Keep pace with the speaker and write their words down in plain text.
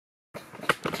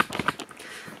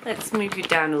Let's move you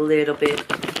down a little bit.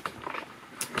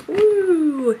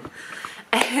 Ooh.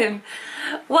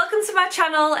 Welcome to my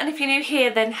channel, and if you're new here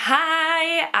then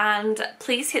hi, and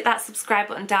please hit that subscribe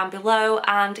button down below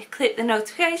and click the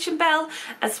notification bell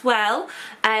as well.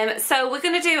 So we're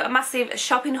going to do a massive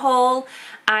shopping haul.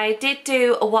 I did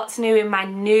do a what's new in my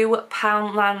new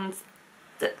Poundland,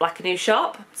 like a new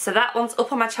shop, so that one's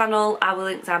up on my channel. I will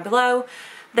link down below.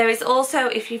 There is also,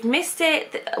 if you've missed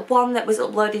it, one that was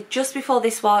uploaded just before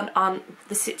this one on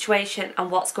the situation and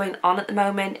what's going on at the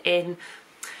moment in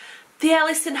the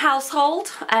Ellison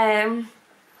household.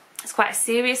 It's quite a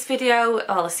serious video,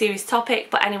 or a serious topic,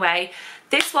 but anyway,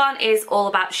 this one is all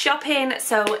about shopping,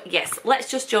 so yes, let's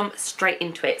just jump straight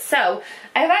into it. So,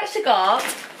 I've actually got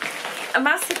a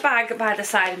massive bag by the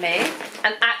side of me,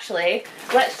 and actually,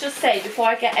 let's just say, before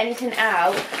I get anything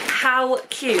out, how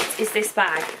cute is this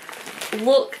bag?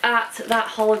 Look at that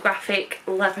holographic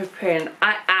leopard print.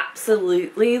 I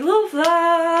absolutely love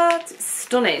that. It's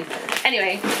stunning.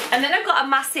 Anyway, and then I've got a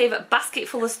massive basket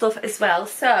full of stuff as well.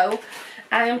 So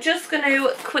I'm just going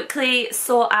to quickly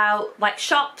sort out like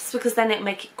shops, because then it'll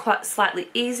make it quite slightly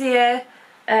easier.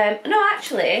 No,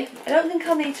 actually, I don't think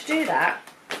I'll need to do that.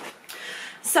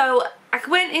 So I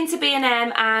went into B&M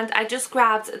and I just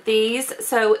grabbed these.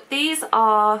 So these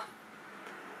are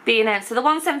B&M, so the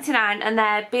 $1.79, and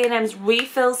they're B&M's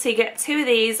refills, so you get two of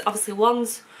these. Obviously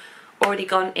one's already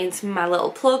gone into my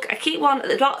little plug. I keep one at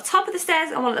the top of the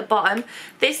stairs and one at the bottom.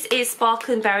 This is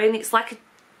sparkling berry, and it's like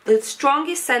the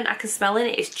strongest scent I can smell in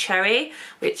it is cherry,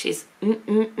 which is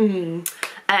but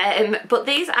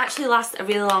these actually last a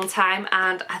really long time,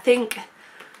 and I think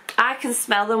I can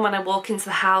smell them when I walk into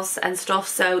the house and stuff,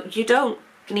 so you don't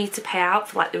need to pay out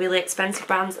for like the really expensive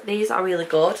brands. These are really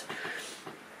good.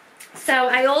 So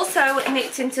I also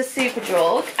nipped into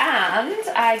Superdrug and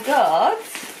I got,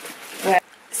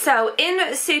 so in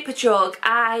Superdrug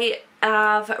I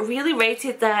have really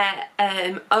rated their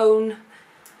own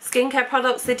skincare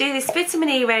products. They do this vitamin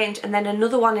E range and then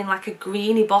another one in like a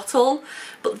greeny bottle,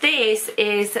 but this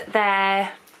is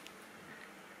their,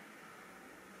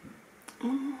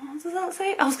 what does that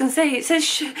say? I was going to say, it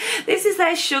says this is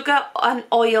their sugar and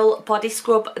oil body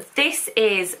scrub. This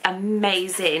is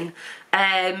amazing.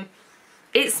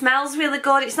 It smells really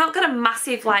good. It's not got a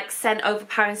massive like scent,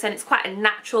 overpowering scent. It's quite a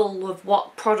natural of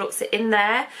what products are in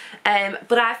there.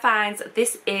 But I find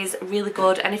this is really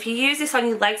good. And if you use this on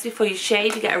your legs before you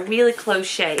shave, you get a really close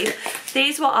shave.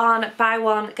 These were on buy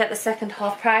one, get the second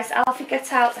half price. Alfie,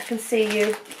 get out, I can see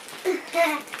you.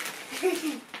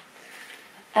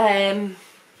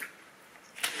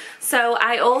 So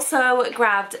I also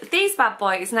grabbed these bad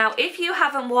boys. Now, if you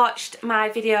haven't watched my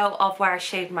video of where I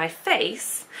shaved my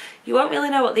face, you won't really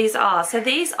know what these are. So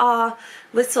these are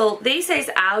little, these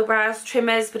is eyebrows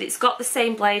trimmers, but it's got the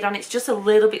same blade on. It's just a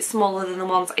little bit smaller than the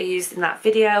ones I used in that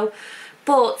video.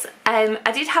 But I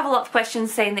did have a lot of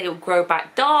questions saying that it would grow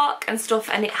back dark and stuff,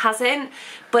 and it hasn't.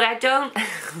 But I don't...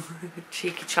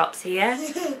 Cheeky chops here.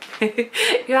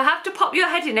 You have to pop your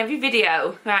head in every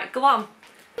video. Right, go on.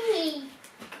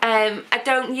 I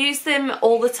don't use them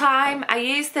all the time. I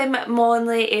use them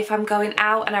mainly if I'm going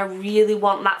out and I really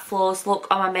want that flawless look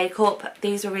on my makeup.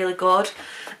 These are really good.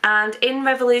 And in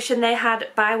Revolution they had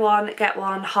buy one get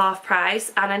one half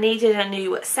price, and I needed a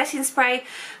new setting spray.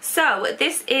 So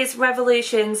this is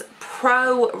Revolution's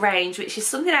Pro range, which is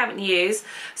something I haven't used.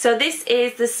 So this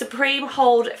is the Supreme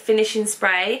Hold Finishing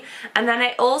Spray, and then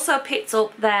I also picked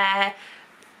up their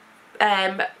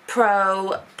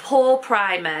Pro Pore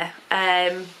Primer.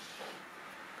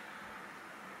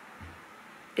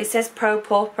 It says Pro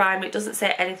Pore Primer, it doesn't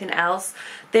say anything else.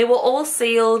 They were all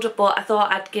sealed, but I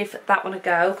thought I'd give that one a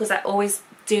go because I always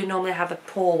do normally have a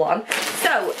pore one.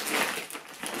 So,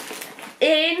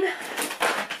 in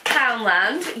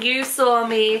Poundland, you saw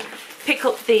me pick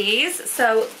up these.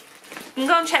 So, you can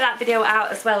go and check that video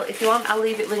out as well if you want. I'll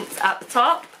leave it linked at the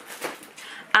top.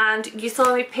 And you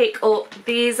saw me pick up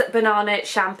these banana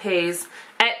shampoos,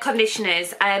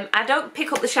 conditioners. I don't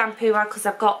pick up the shampoo one because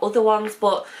I've got other ones,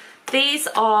 but these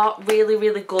are really,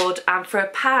 really good, and for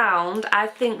 £1 I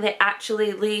think they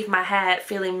actually leave my hair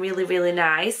feeling really, really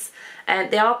nice.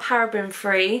 They are paraben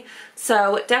free,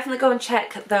 so definitely go and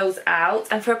check those out.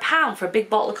 And for £1 for a big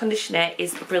bottle of conditioner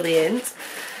is brilliant.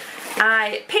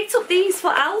 I picked up these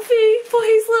for Alfie for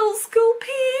his little school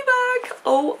PE bag.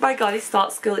 Oh my god, he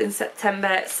starts school in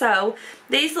September. So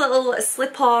these little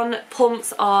slip-on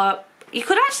pumps are, you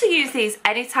could actually use these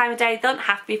any time of day, they don't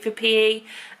have to be for PE.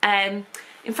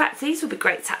 In fact, these would be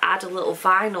great to add a little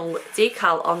vinyl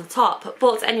decal on the top.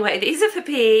 But anyway, these are for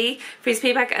PE, for his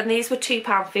PE bag, and these were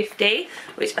 £2.50,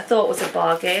 which I thought was a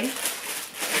bargain.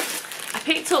 I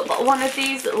picked up one of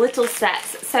these little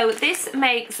sets. So this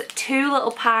makes 2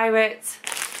 little pirates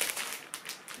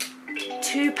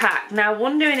 2-pack. Now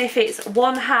wondering if it's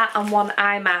 1 hat and 1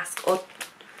 eye mask or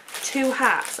 2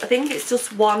 hats. I think it's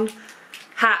just 1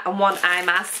 hat and 1 eye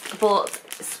mask, but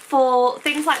for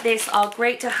things like this are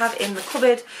great to have in the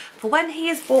cupboard for when he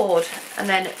is bored and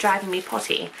then driving me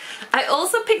potty. I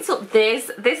also picked up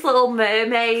this little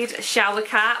mermaid shower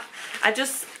cap. I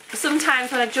just,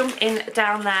 sometimes when I jump in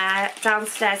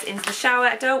downstairs into the shower,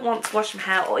 I don't want to wash my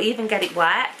hair or even get it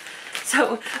wet.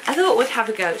 So I thought we'd have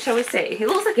a go. Shall we see? It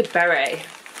looks like a beret.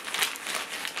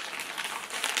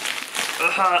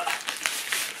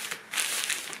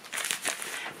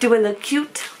 Do I look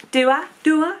cute? Do I?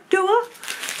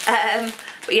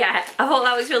 But yeah, I thought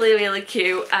that was really, really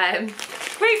cute.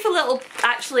 Great for little,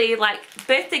 actually, like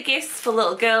birthday gifts for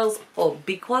little girls or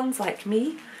big ones like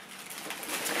me.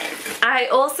 I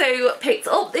also picked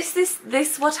up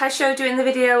this what I showed you in the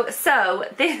video. So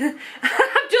this,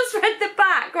 I've just read the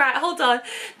back. Right, hold on.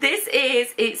 This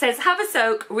is, it says have a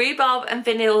soak, rhubarb and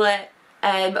vanilla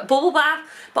bubble bath,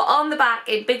 but on the back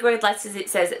in big red letters it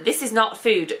says this is not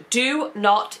food, do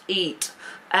not eat.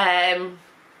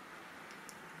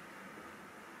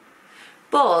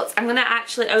 But I'm going to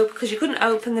actually open, because you couldn't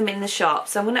open them in the shop,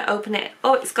 so I'm going to open it.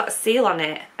 Oh, it's got a seal on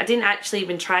it. I didn't actually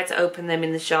even try to open them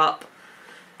in the shop,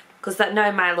 because that,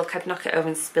 knowing my luck, I'd knock it over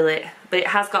and spill it. But it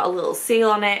has got a little seal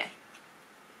on it.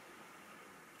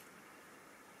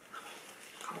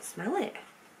 Can't smell it.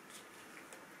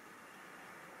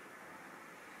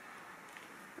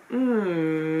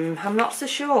 I'm not so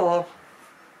sure.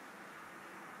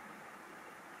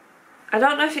 I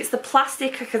don't know if it's the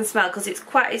plastic I can smell, because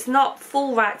it's not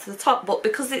full right to the top, but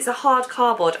because it's a hard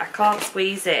cardboard I can't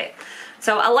squeeze it.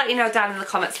 So I'll let you know down in the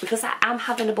comments, because I am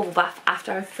having a bubble bath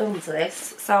after I've filmed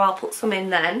this, so I'll put some in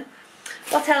then.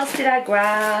 What else did I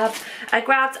grab? I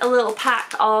grabbed a little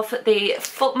pack of the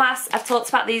foot masks. I've talked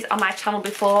about these on my channel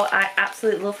before. I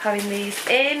absolutely love having these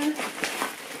in.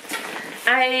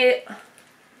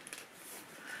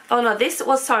 Oh no, this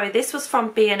was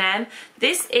from B&M.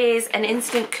 This is an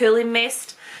instant cooling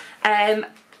mist.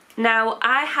 Now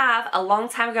I have a long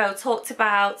time ago talked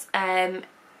about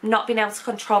not being able to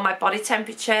control my body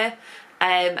temperature,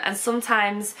 and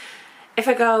sometimes if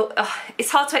I go,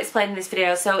 it's hard to explain in this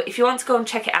video, so if you want to go and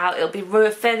check it out, it'll be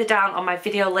further down on my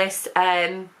video list.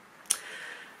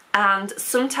 And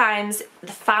sometimes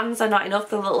the fans are not enough,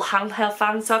 the little handheld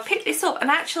fans, so I picked this up and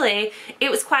actually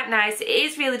it was quite nice. It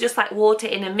is really just like water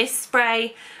in a mist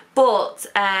spray, but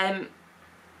I'm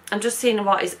just seeing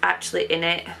what is actually in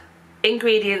it.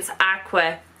 Ingredients,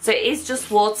 aqua, so it is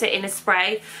just water in a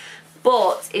spray,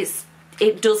 but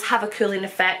it does have a cooling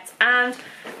effect. And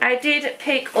I did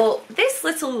pick up this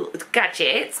little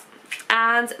gadget,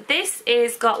 and this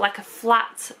is got like a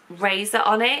flat razor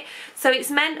on it, so it's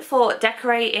meant for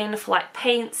decorating, for like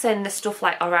paints and the stuff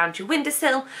like around your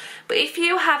windowsill. But if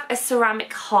you have a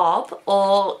ceramic hob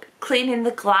or cleaning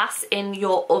the glass in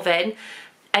your oven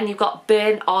and you've got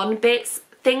burn on bits,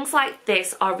 things like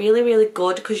this are really, really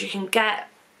good, because you can get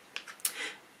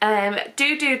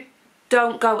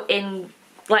don't go in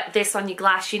like this on your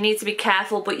glass. You need to be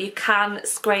careful, but you can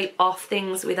scrape off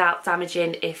things without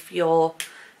damaging if you're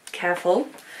careful.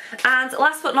 And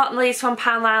last but not least, from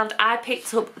Poundland, I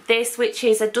picked up this, which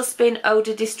is a dustbin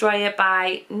odour destroyer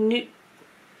by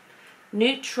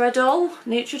Nutridol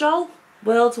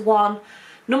World's #1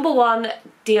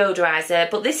 deodorizer.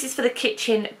 But this is for the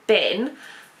kitchen bin,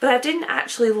 but I didn't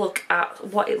actually look at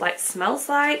what it like smells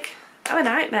like. Oh, a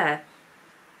nightmare.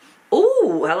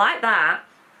 Ooh, I like that.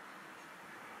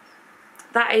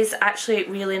 That is actually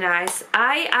really nice.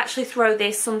 I actually throw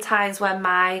this sometimes when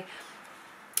my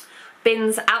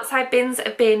outside bins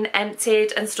have been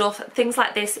emptied and stuff. Things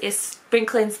like this is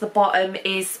sprinkling to the bottom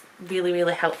is really,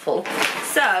 really helpful.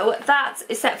 So that,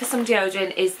 except for some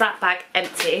deodorant, is that bag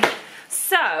empty.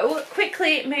 So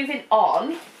quickly moving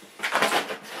on,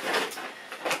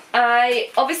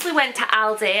 I obviously went to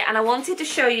Aldi and I wanted to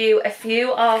show you a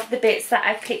few of the bits that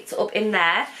I picked up in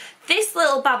there. This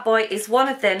little bad boy is one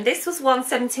of them. This was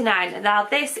 $1.79. Now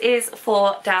this is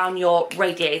for down your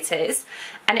radiators,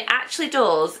 and it actually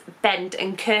does bend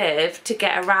and curve to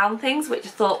get around things, which I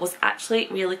thought was actually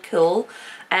really cool.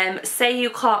 Say you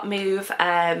can't move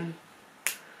a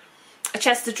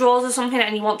chest of drawers or something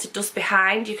and you want to dust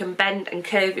behind, you can bend and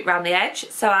curve it around the edge.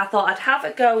 So I thought I'd have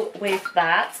a go with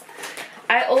that.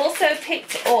 I also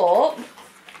picked up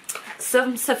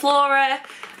some Sephora,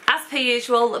 as per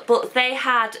usual, but they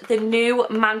had the new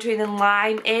mandarin and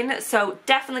lime in, so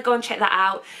definitely go and check that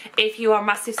out if you are a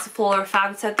massive Sephora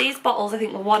fan. So these bottles I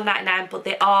think were $1.99, but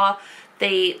they are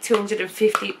the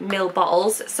 250ml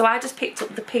bottles, so I just picked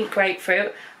up the pink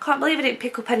grapefruit. Can't believe I didn't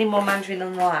pick up any more mandarin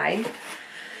online.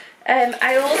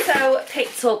 I also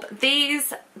picked up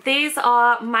these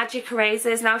are magic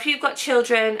erasers. Now if you've got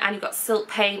children and you've got silk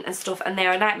paint and stuff and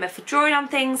they're a nightmare for drawing on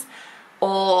things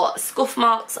or scuff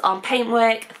marks on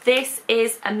paintwork, this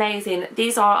is amazing.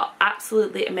 These are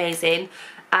absolutely amazing,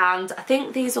 and I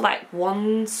think these are like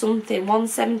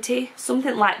 170,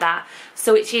 something like that,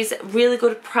 so which is really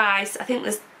good price. I think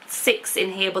there's 6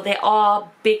 in here, but they are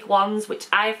big ones which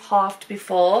I've halved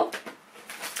before.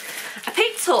 I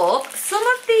picked up some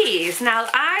of these. Now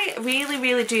I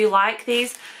really do like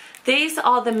these. These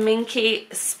are the Minky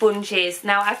sponges.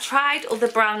 Now I've tried other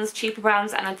brands, cheaper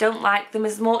brands, and I don't like them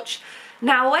as much.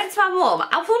 Now I went to my mum,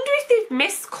 I wonder if they've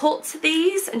miscut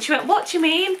these, and she went, what do you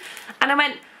mean? And I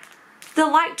went, they're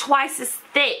like twice as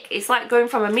thick. It's like going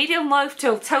from a medium loaf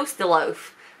to a toaster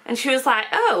loaf. And she was like,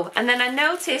 oh. And then I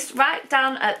noticed right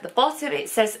down at the bottom it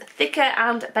says thicker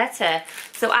and better.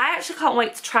 So I actually can't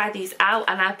wait to try these out,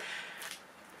 and I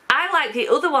like the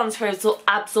other ones for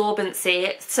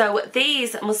absorbency, so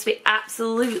these must be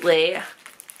absolutely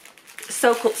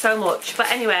soak up so much.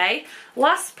 But anyway,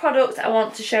 last product I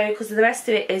want to show you, because the rest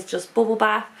of it is just bubble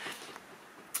bath,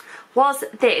 was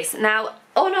this. Now,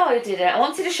 oh no I didn't, I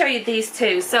wanted to show you these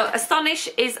two. So Astonish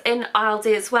is in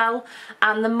Aldi as well,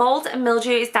 and the mould and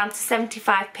mildew is down to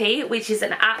 75p, which is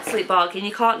an absolute bargain.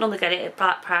 You can't normally get it at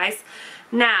that price.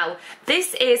 Now,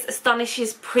 this is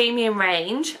Astonish's premium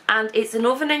range, and it's an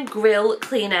oven and grill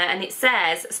cleaner, and it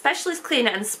says specialist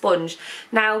cleaner and sponge.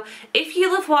 Now, if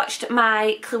you'll have watched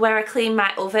my where I clean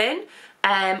my oven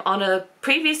on a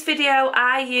previous video,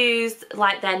 I used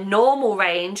like their normal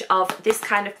range of this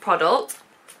kind of product,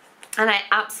 and I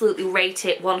absolutely rate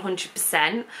it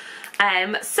 100%.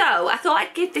 So I thought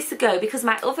I'd give this a go because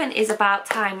my oven is about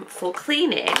time for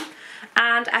cleaning.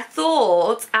 And I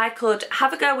thought I could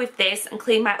have a go with this and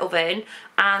clean my oven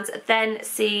and then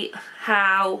see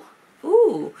how...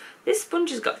 Ooh, this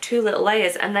sponge has got 2 little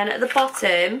layers, and then at the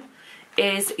bottom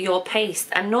is your paste,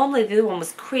 and normally the other one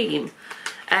was cream.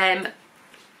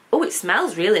 Oh, it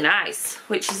smells really nice,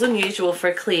 which is unusual for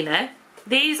a cleaner.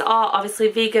 These are obviously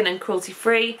vegan and cruelty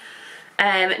free.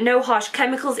 No harsh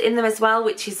chemicals in them as well,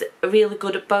 which is a really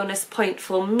good bonus point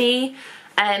for me.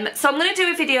 So I'm going to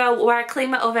do a video where I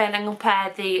clean my oven and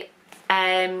compare the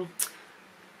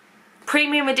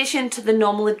premium edition to the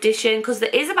normal edition, because there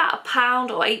is about £1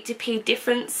 or 80p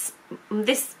difference.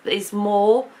 This is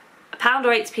more, £1 or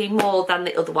 80p more than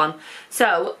the other one.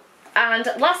 So, and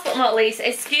last but not least,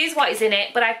 excuse what is in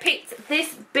it, but I picked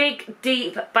this big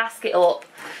deep basket up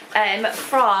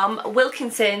from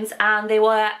Wilkinson's, and they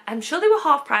were, I'm sure they were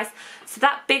half price. So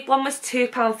that big one was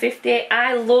 £2.50.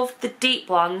 I love the deep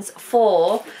ones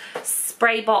for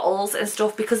spray bottles and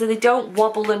stuff because they don't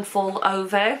wobble and fall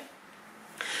over.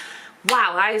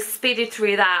 Wow, I speeded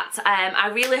through that. I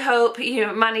really hope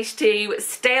you managed to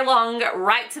stay along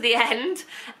right to the end.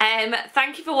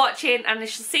 Thank you for watching, and I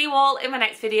shall see you all in my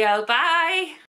next video. Bye!